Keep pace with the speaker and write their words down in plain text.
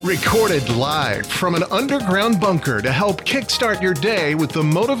Recorded live from an underground bunker to help kickstart your day with the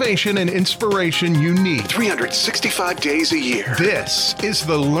motivation and inspiration you need 365 days a year. This is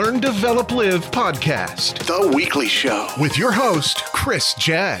the Learn, Develop, Live podcast, The Weekly Show. with your host, Chris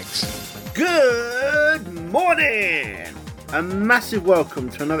Jaggs. Good morning! A massive welcome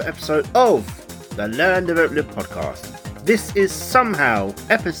to another episode of the Learn, Develop, Live podcast. This is somehow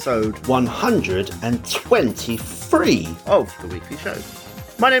episode 123 of the Weekly Show.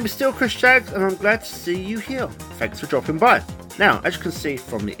 My name is still Chris Jaggs and I'm glad to see you here. Thanks for dropping by. Now, as you can see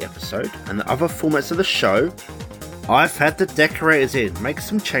from the episode and the other formats of the show, I've had the decorators in, make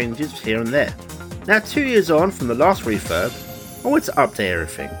some changes here and there. Now, 2 years on from the last refurb, I want to update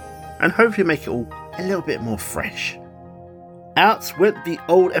everything and hopefully make it all a little bit more fresh. Out went the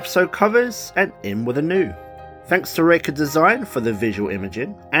old episode covers and in with the new. Thanks to Reka Design for the visual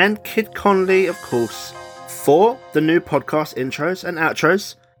imaging and Kid Connolly, of course, for the new podcast intros and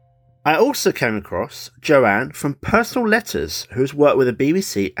outros. I also came across Joanne from Personal Letters, who's worked with the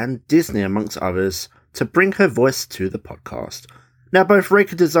BBC and Disney amongst others to bring her voice to the podcast. Now both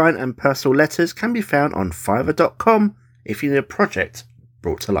Reka Design and Personal Letters can be found on Fiverr.com if you need a project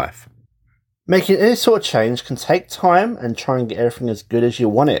brought to life. Making any sort of change can take time and try and get everything as good as you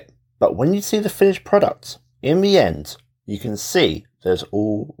want it, but when you see the finished product, in the end, you can see that it's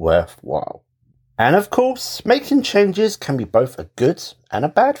all worthwhile. And of course, making changes can be both a good and a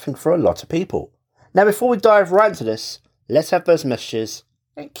bad thing for a lot of people. Now before we dive right into this, let's have those messages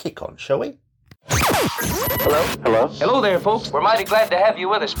and kick on, shall we? Hello there, folks. We're mighty glad to have you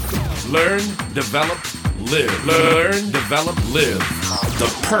with us. Learn, develop, live. Learn, develop, live. The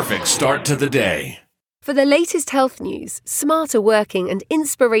perfect start to the day. For the latest health news, smarter working and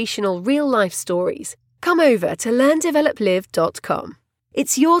inspirational real-life stories, come over to learndeveloplive.com.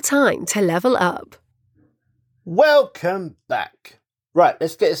 It's your time to level up. Welcome back. Right,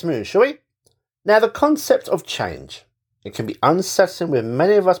 let's get this moving, shall we? Now the concept of change. It can be unsettling with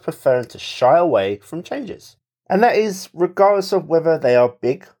many of us preferring to shy away from changes. And that is regardless of whether they are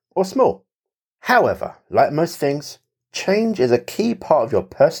big or small. However, like most things, change is a key part of your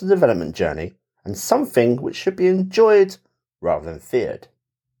personal development journey and something which should be enjoyed rather than feared.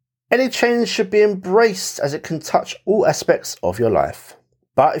 Any change should be embraced as it can touch all aspects of your life.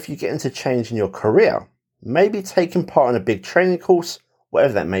 But if you get into change in your career, maybe taking part in a big training course,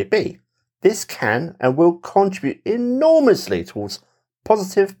 whatever that may be, this can and will contribute enormously towards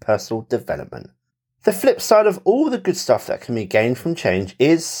positive personal development. The flip side of all the good stuff that can be gained from change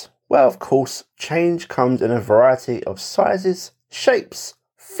is, well, of course, change comes in a variety of sizes, shapes,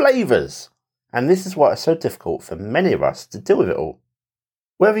 flavours, and this is why it's so difficult for many of us to deal with it all.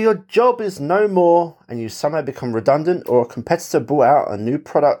 Whether your job is no more and you somehow become redundant or a competitor brought out a new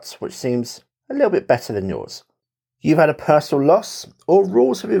product which seems a little bit better than yours. You've had a personal loss or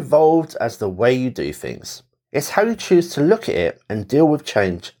rules have evolved as the way you do things. It's how you choose to look at it and deal with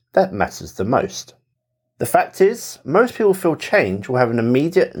change that matters the most. The fact is, most people feel change will have an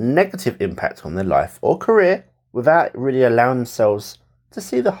immediate negative impact on their life or career without really allowing themselves to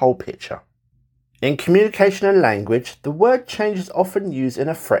see the whole picture. In communication and language, the word change is often used in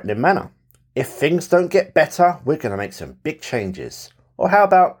a threatening manner. If things don't get better, we're going to make some big changes. Or how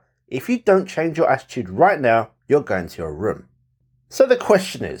about, if you don't change your attitude right now, you're going to your room. So the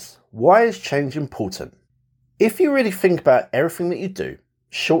question is, why is change important? If you really think about everything that you do,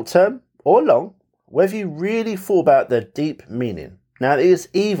 short term or long, whether you really thought about the deep meaning. Now it is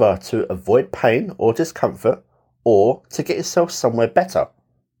either to avoid pain or discomfort, or to get yourself somewhere better.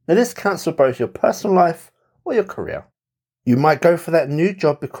 Now this counts for both your personal life or your career. You might go for that new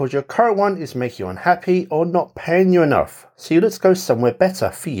job because your current one is making you unhappy or not paying you enough. So you let's go somewhere better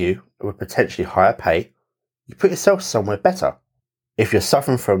for you with potentially higher pay. You put yourself somewhere better. If you're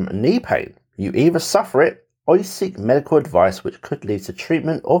suffering from knee pain, you either suffer it or you seek medical advice which could lead to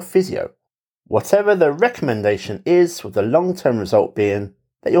treatment or physio. Whatever the recommendation is, with the long-term result being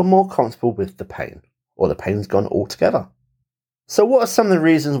that you're more comfortable with the pain or the pain's gone altogether. So what are some of the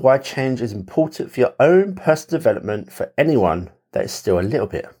reasons why change is important for your own personal development for anyone that is still a little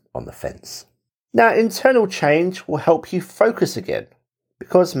bit on the fence? Now, internal change will help you focus again,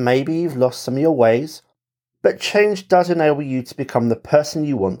 because maybe you've lost some of your ways, but change does enable you to become the person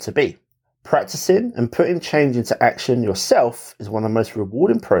you want to be. Practicing and putting change into action yourself is one of the most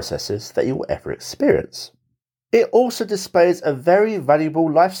rewarding processes that you will ever experience. It also displays a very valuable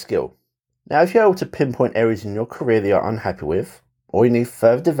life skill. Now, if you're able to pinpoint areas in your career that you're unhappy with, or you need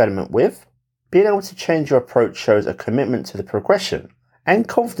further development with, being able to change your approach shows a commitment to the progression and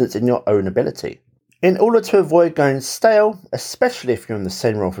confidence in your own ability. In order to avoid going stale, especially if you're in the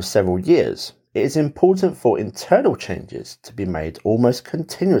same role for several years, it is important for internal changes to be made almost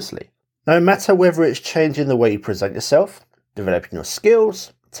continuously. No matter whether it's changing the way you present yourself, developing your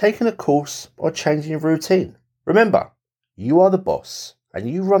skills, taking a course, or changing your routine. Remember, you are the boss, and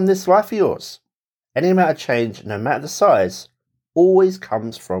you run this life of yours. Any amount of change, no matter the size, always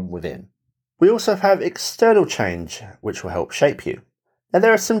comes from within. We also have external change, which will help shape you. Now,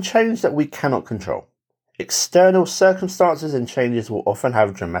 there are some change that we cannot control. External circumstances and changes will often have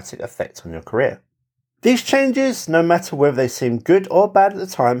a dramatic effect on your career. These changes, no matter whether they seem good or bad at the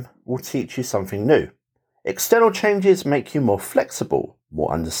time, will teach you something new. External changes make you more flexible,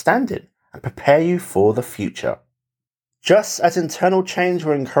 more understanding, and prepare you for the future. Just as internal change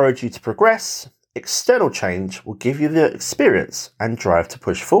will encourage you to progress, external change will give you the experience and drive to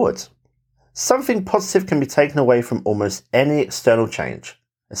push forward. Something positive can be taken away from almost any external change,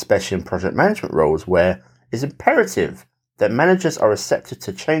 especially in project management roles where it's imperative that managers are receptive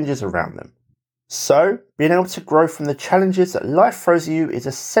to changes around them. So, being able to grow from the challenges that life throws at you is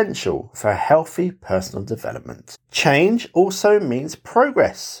essential for a healthy personal development. Change also means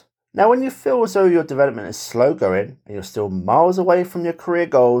progress. Now, when you feel as though your development is slow going and you're still miles away from your career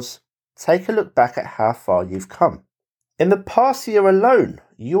goals, take a look back at how far you've come. In the past year alone,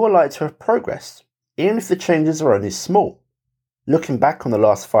 you are likely to have progressed, even if the changes are only small. Looking back on the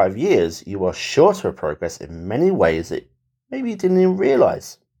last 5 years, you are sure to have progressed in many ways that maybe you didn't even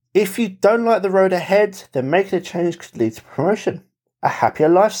realise. If you don't like the road ahead, then making a change could lead to promotion, a happier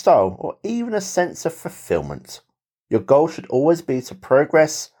lifestyle, or even a sense of fulfillment. Your goal should always be to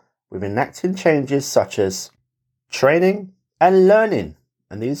progress with enacting changes such as training and learning,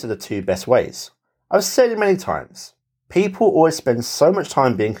 and these are the two best ways. I've said it many times. People always spend so much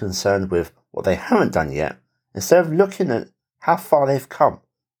time being concerned with what they haven't done yet, instead of looking at how far they've come.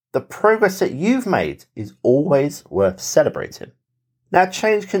 The progress that you've made is always worth celebrating. Now,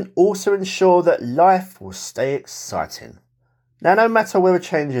 change can also ensure that life will stay exciting. Now, no matter whether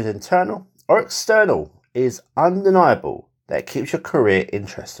change is internal or external, it is undeniable that it keeps your career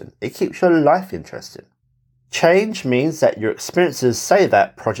interesting. It keeps your life interesting. Change means that your experiences, say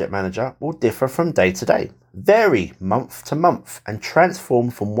that project manager, will differ from day to day, vary month to month, and transform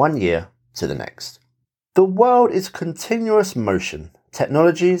from one year to the next. The world is continuous motion.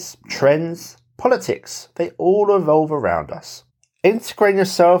 Technologies, trends, politics, they all evolve around us. Integrating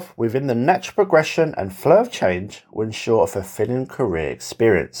yourself within the natural progression and flow of change will ensure a fulfilling career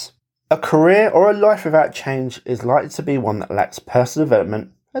experience. A career or a life without change is likely to be one that lacks personal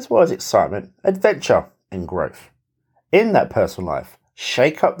development as well as excitement, adventure, and growth. In that personal life,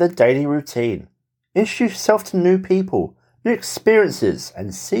 shake up the daily routine. Introduce yourself to new people, new experiences,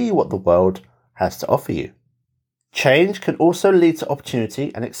 and see what the world has to offer you. Change can also lead to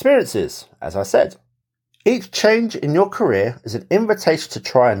opportunity and experiences, as I said. Each change in your career is an invitation to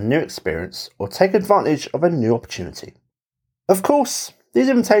try a new experience or take advantage of a new opportunity. Of course, these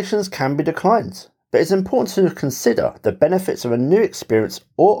invitations can be declined, but it's important to consider the benefits of a new experience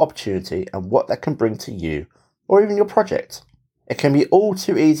or opportunity and what that can bring to you or even your project. It can be all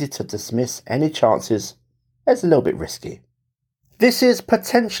too easy to dismiss any chances as a little bit risky. This is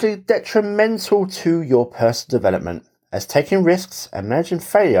potentially detrimental to your personal development, as taking risks and managing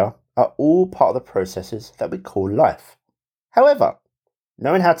failure are all part of the processes that we call life. However,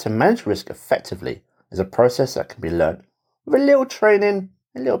 knowing how to manage risk effectively is a process that can be learned with a little training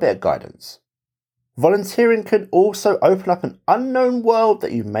and a little bit of guidance. Volunteering can also open up an unknown world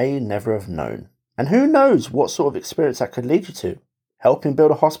that you may never have known. And who knows what sort of experience that could lead you to? Helping build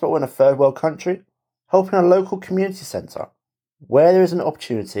a hospital in a third world country? Helping a local community centre? Where there is an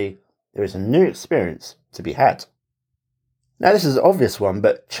opportunity, there is a new experience to be had. Now, this is an obvious one,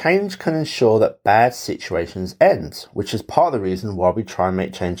 but change can ensure that bad situations end, which is part of the reason why we try and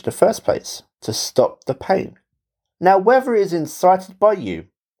make change in the first place, to stop the pain. Now, whether it is incited by you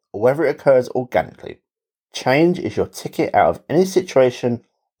or whether it occurs organically, change is your ticket out of any situation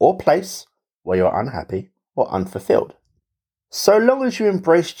or place where you're unhappy or unfulfilled. So long as you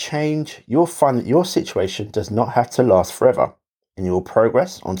embrace change, you'll find that your situation does not have to last forever, and you will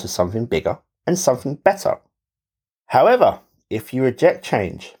progress onto something bigger and something better. However, if you reject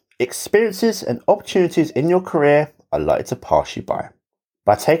change, experiences and opportunities in your career are likely to pass you by.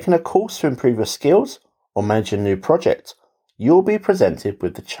 By taking a course to improve your skills or manage a new project, you'll be presented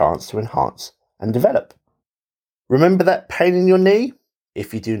with the chance to enhance and develop. Remember that pain in your knee?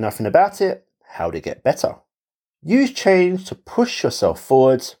 If you do nothing about it, how to get better? Use change to push yourself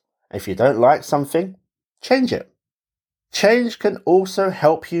forwards. If you don't like something, change it. Change can also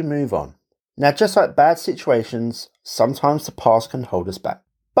help you move on. Now, just like bad situations, sometimes the past can hold us back.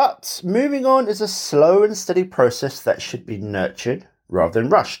 But moving on is a slow and steady process that should be nurtured rather than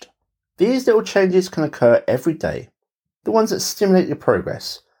rushed. These little changes can occur every day, the ones that stimulate your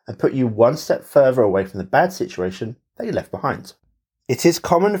progress and put you one step further away from the bad situation that you left behind. It is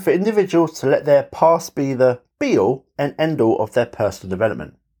common for individuals to let their past be the be-all and end-all of their personal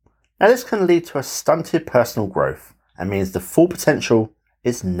development. Now this can lead to a stunted personal growth and means the full potential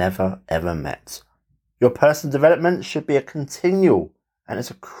is never ever met. Your personal development should be a continual and it's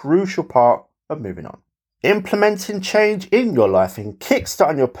a crucial part of moving on. Implementing change in your life and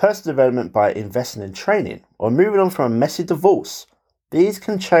kickstarting your personal development by investing in training or moving on from a messy divorce. These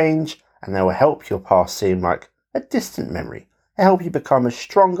can change and they will help your past seem like a distant memory and help you become a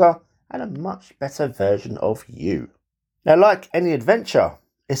stronger and a much better version of you. Now, like any adventure,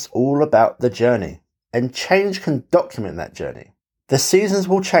 it's all about the journey, and change can document that journey. The seasons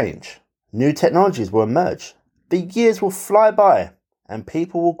will change, new technologies will emerge, the years will fly by, and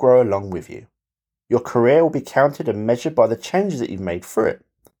people will grow along with you. Your career will be counted and measured by the changes that you've made through it,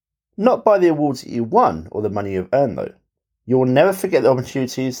 not by the awards that you won or the money you've earned though. You will never forget the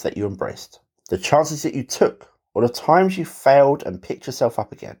opportunities that you embraced, the chances that you took, or the times you failed and picked yourself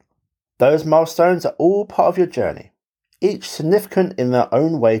up again. Those milestones are all part of your journey, each significant in their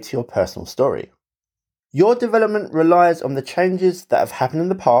own way to your personal story. Your development relies on the changes that have happened in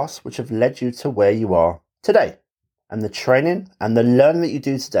the past which have led you to where you are today, and the training and the learning that you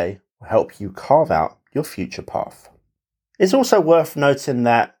do today will help you carve out your future path. It's also worth noting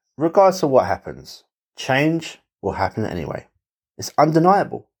that, regardless of what happens, change will happen anyway. It's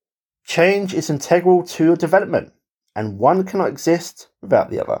undeniable. Change is integral to your development, and one cannot exist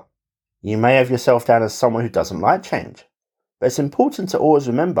without the other. You may have yourself down as someone who doesn't like change, but it's important to always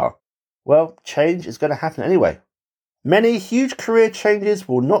remember, well, change is going to happen anyway. Many huge career changes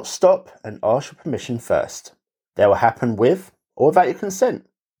will not stop and ask your permission first. They will happen with or without your consent.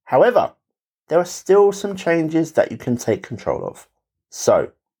 However, there are still some changes that you can take control of.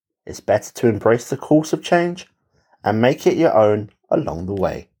 So, it's better to embrace the course of change and make it your own along the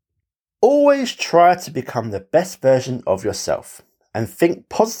way. Always try to become the best version of yourself and think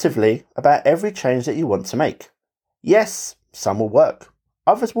positively about every change that you want to make. Yes, some will work,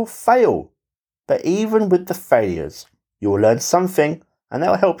 others will fail, but even with the failures, you will learn something and that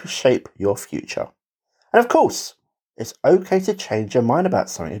will help you shape your future. And of course, it's okay to change your mind about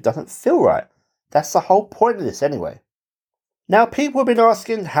something that doesn't feel right. That's the whole point of this anyway. Now, people have been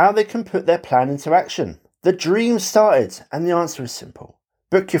asking how they can put their plan into action. The dream started, and the answer is simple.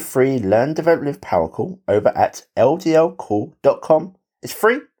 Book your free Learn, Develop, Live Power Call over at ldlcall.com. It's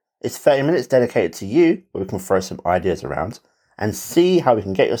free. It's 30 minutes dedicated to you, where we can throw some ideas around and see how we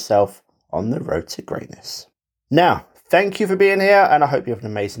can get yourself on the road to greatness. Now, thank you for being here, and I hope you have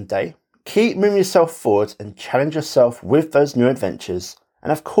an amazing day. Keep moving yourself forward and challenge yourself with those new adventures.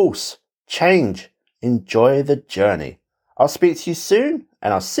 And of course, change. Enjoy the journey. I'll speak to you soon,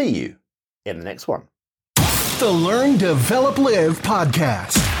 and I'll see you in the next one. The Learn, Develop, Live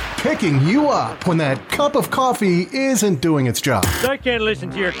podcast. Picking you up when that cup of coffee isn't doing its job. I can't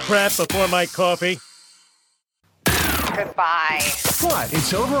listen to your crap before my coffee. Goodbye. What?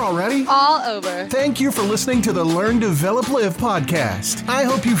 It's over already? All over. Thank you for listening to the Learn, Develop, Live podcast. I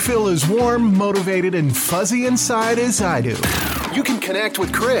hope you feel as warm, motivated, and fuzzy inside as I do. You can connect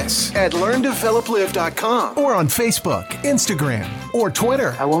with Chris at LearnDevelopLive.com or on Facebook, Instagram, or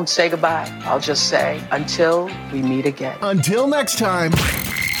Twitter. I won't say goodbye. I'll just say until we meet again. Until next time,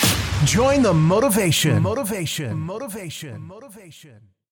 join the motivation. Motivation.